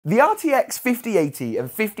The RTX 5080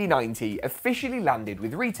 and 5090 officially landed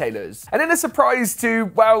with retailers, and in a surprise to,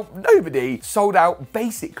 well, nobody, sold out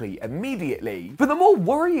basically immediately. But the more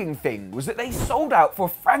worrying thing was that they sold out for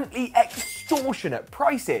frankly extortionate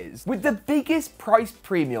prices, with the biggest price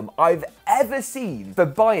premium I've ever seen for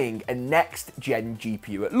buying a next-gen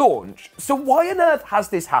GPU at launch. So why on earth has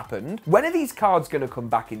this happened? When are these cards going to come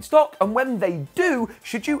back in stock? And when they do,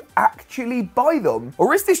 should you actually buy them?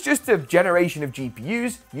 Or is this just a generation of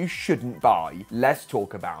GPUs you shouldn't buy? Let's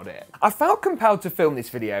talk about it. I felt compelled to film this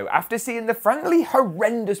video after seeing the frankly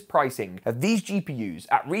horrendous pricing of these GPUs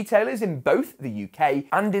at retailers in both the UK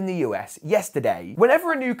and in the US yesterday.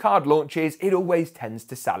 Whenever a new card launches, it always tends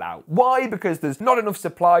to sell out. Why? Because there's not enough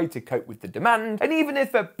supply to cope with the demand, and even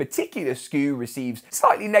if a particular SKU receives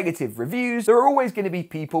slightly negative reviews, there are always going to be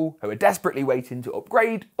people who are desperately waiting to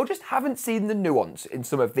upgrade or just haven't seen the nuance in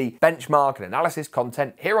some of the benchmark and analysis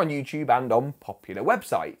content here on YouTube and on popular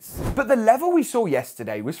websites. But the level we saw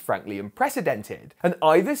yesterday was frankly unprecedented, and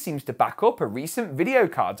either seems to back up a recent video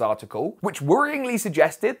cards article, which worryingly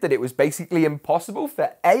suggested that it was basically impossible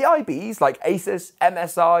for AIBs like Asus,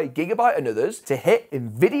 MSI, GeekaWhat and others to hit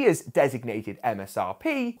Nvidia's designated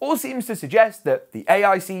MSRP, or seems to suggest that the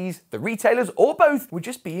AICs, the retailers, or both were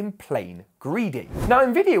just being plain greedy. Now,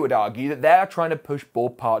 Nvidia would argue that they're trying to push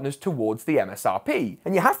board partners towards the MSRP,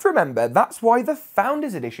 and you have to remember that's why the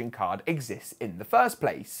Founders Edition card exists in the first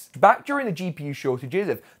place. Back during the GPU shortages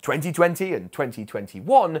of 2020 and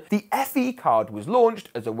 2021, the FE card was launched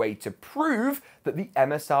as a way to prove that the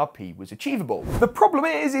MSRP was achievable. The problem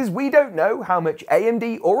is we don't know how much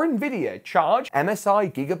AMD or Nvidia charge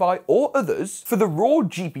MSI, GeekaWhat or others for the raw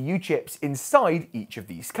GPU chips inside each of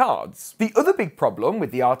these cards. The other big problem with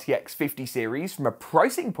the RTX 50 series from a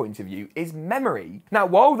pricing point of view is memory. Now,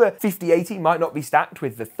 while the 5080 might not be stacked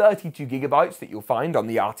with the 32GB that you'll find on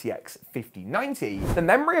the RTX 5090, the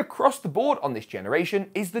memory across the board on this generation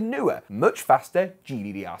is the newer, much faster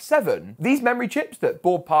GDDR7. These memory chips that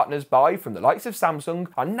board partners buy from the likes of Samsung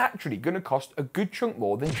are naturally going to cost a good chunk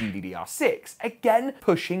more than GDDR6, again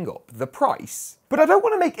pushing up the price. But I don't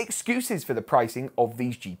want to make excuses for the pricing of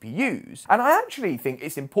these GPUs, and I actually think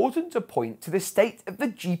it's important to point to the state of the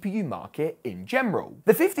GPU market in general.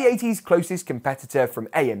 The 5080's closest competitor from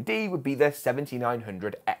AMD would be the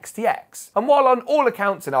 7900 XTX, and while on all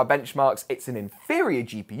accounts in our benchmarks it's an inferior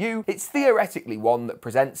GPU, it's theoretically one that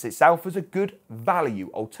presents itself as a good value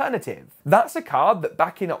alternative. That's a card that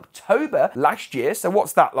back in October last year, so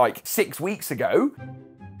what's that, like 6 weeks ago,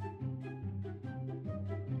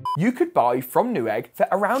 you could buy from Newegg for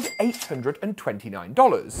around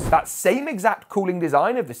 $829. That same exact cooling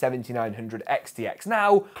design of the 7900 XTX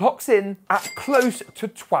now clocks in at close to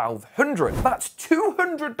 $1,200. That's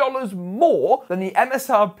 $200 more than the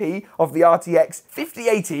MSRP of the RTX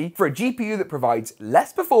 5080 for a GPU that provides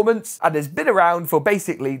less performance and has been around for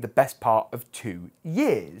basically the best part of 2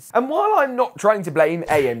 years. And while I'm not trying to blame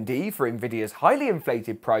AMD for Nvidia's highly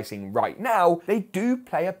inflated pricing right now, they do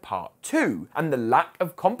play a part too, and the lack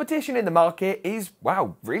of competition in the market is,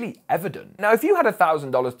 wow, really evident. Now, if you had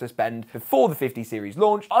 $1,000 to spend before the 50 series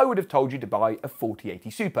launched, I would have told you to buy a 4080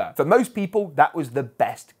 Super. For most people, that was the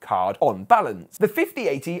best card on balance. The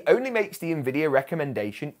 5080 only makes the Nvidia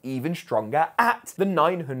recommendation even stronger at the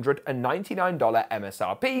 $999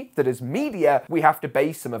 MSRP that as media, we have to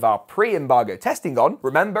base some of our pre-embargo testing on.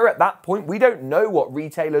 Remember, at that point, we don't know what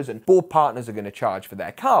retailers and board partners are going to charge for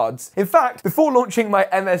their cards. In fact, before launching my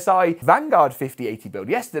MSI Vanguard 5080 build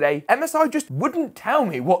yesterday, MSI just wouldn't tell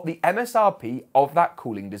me what the MSRP of that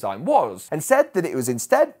cooling design was, and said that it was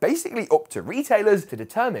instead basically up to retailers to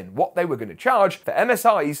determine what they were going to charge for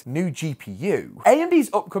MSI's new GPU. AMD's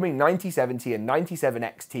upcoming 9070 and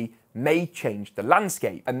 97XT may change the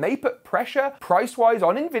landscape and may put pressure price-wise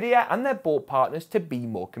on Nvidia and their board partners to be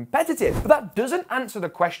more competitive. But that doesn't answer the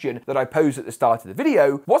question that I posed at the start of the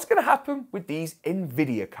video: what's going to happen with these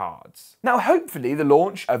Nvidia cards? Now, hopefully the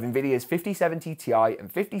launch of Nvidia's 5070 Ti and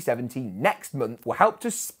 5070 next month will help to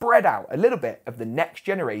spread out a little bit of the next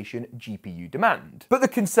generation GPU demand. But the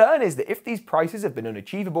concern is that if these prices have been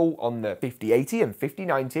unachievable on the 5080 and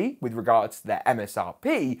 5090 with regards to their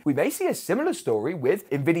MSRP, we may see a similar story with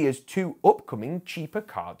Nvidia's 2 upcoming cheaper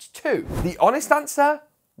cards too. The honest answer?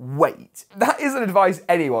 Wait. That isn't advice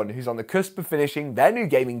anyone who's on the cusp of finishing their new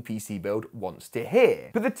gaming PC build wants to hear.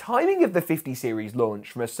 But the timing of the 50 series launch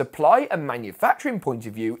from a supply and manufacturing point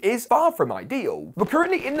of view is far from ideal. We're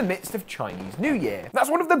currently in the midst of Chinese New Year. That's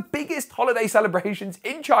one of the biggest holiday celebrations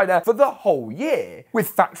in China for the whole year, with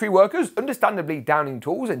factory workers understandably downing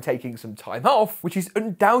tools and taking some time off, which is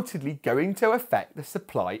undoubtedly going to affect the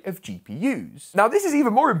supply of GPUs. Now, this is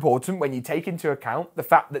even more important when you take into account the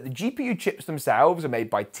fact that the GPU chips themselves are made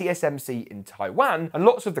by TSMC in Taiwan, and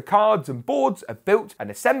lots of the cards and boards are built and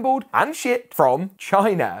assembled and shipped from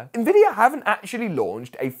China. Nvidia haven't actually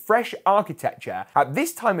launched a fresh architecture at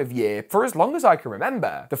this time of year for as long as I can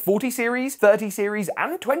remember. The 40 series, 30 series,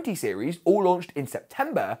 and 20 series all launched in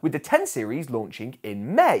September, with the 10 series launching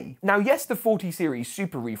in May. Now, yes, the 40 series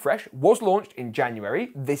Super Refresh was launched in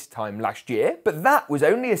January this time last year, but that was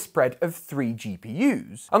only a spread of 3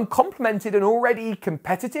 GPUs, and complemented an already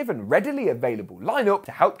competitive and readily available lineup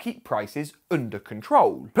to help keep prices under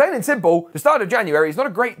control. Plain and simple, the start of January is not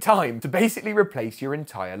a great time to basically replace your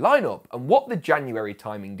entire lineup, and what the January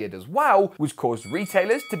timing did as well was cause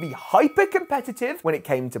retailers to be hyper competitive when it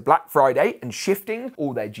came to Black Friday and shifting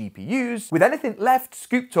all their GPUs, with anything left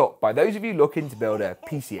scooped up by those of you looking to build a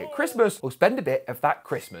PC at Christmas or spend a bit of that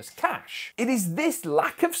Christmas cash. It is this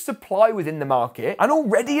lack of supply within the market and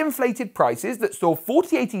already inflated prices that saw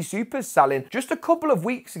 4080 Supers selling just a couple of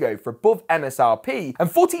weeks ago for above MSRP and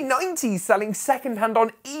 4090s selling secondhand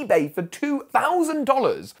on eBay for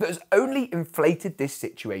 $2,000 that has only inflated this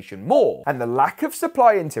situation more. And the lack of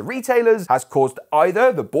supply into retailers has caused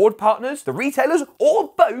either the board partners, the retailers,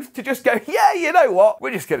 or both to just go, yeah, you know what,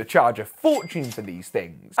 we're just going to charge a fortune for these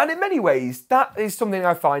things. And in many ways, that is something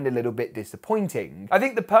I find a little bit disappointing. I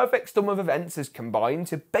think the perfect storm of events has combined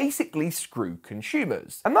to basically screw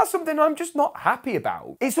consumers. And that's something I'm just not happy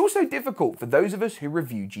about. It's also difficult for those of us who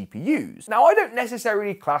review GPUs. Now, I don't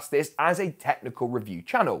necessarily class this as a technical review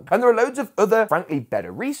channel, and there are loads of other, frankly,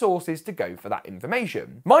 better resources to go for that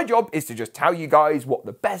information. My job is to just tell you guys what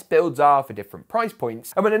the best builds are for different price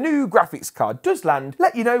points, and when a new graphics card does land,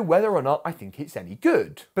 let you know whether or not I think it's any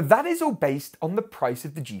good. But that is all based on the price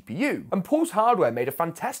of the GPU. And Paul's Hardware made a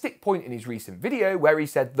fantastic point in his recent video where he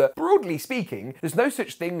said that, broadly speaking, there's no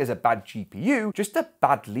such thing as a bad GPU, just a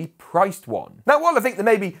badly priced one. Now, while I think there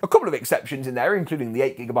may be a couple of exceptions in there, including the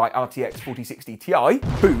 8GB RTX 4060 Ti,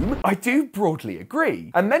 boom, I do broadly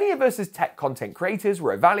agree. And many of us as tech content creators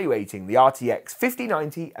were evaluating the RTX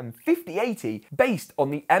 5090 and 5080 based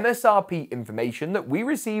on the MSRP information that we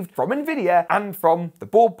received from Nvidia and from the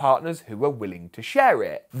board partners who were willing to share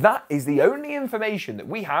it. That is the only information that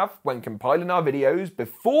we have when compiling our videos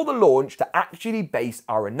before the launch to actually base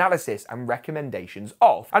our analysis and recommendations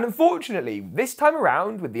off. And unfortunately, this time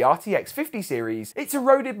around with the RTX 50 series, it's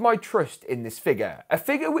eroded my trust in this figure. A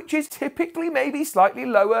figure which is typically maybe slightly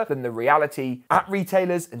lower than the reality at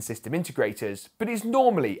retailers and system integrators, but is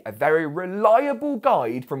normally a very reliable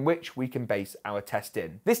guide from which we can base our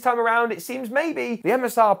testing. This time around, it seems maybe the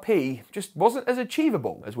MSRP just wasn't as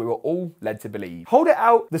achievable as we were all led to believe. Hold it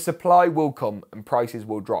out, the supply will come and prices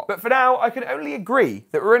will drop. But for now, I can only agree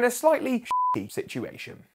that we're in a slightly shitty situation.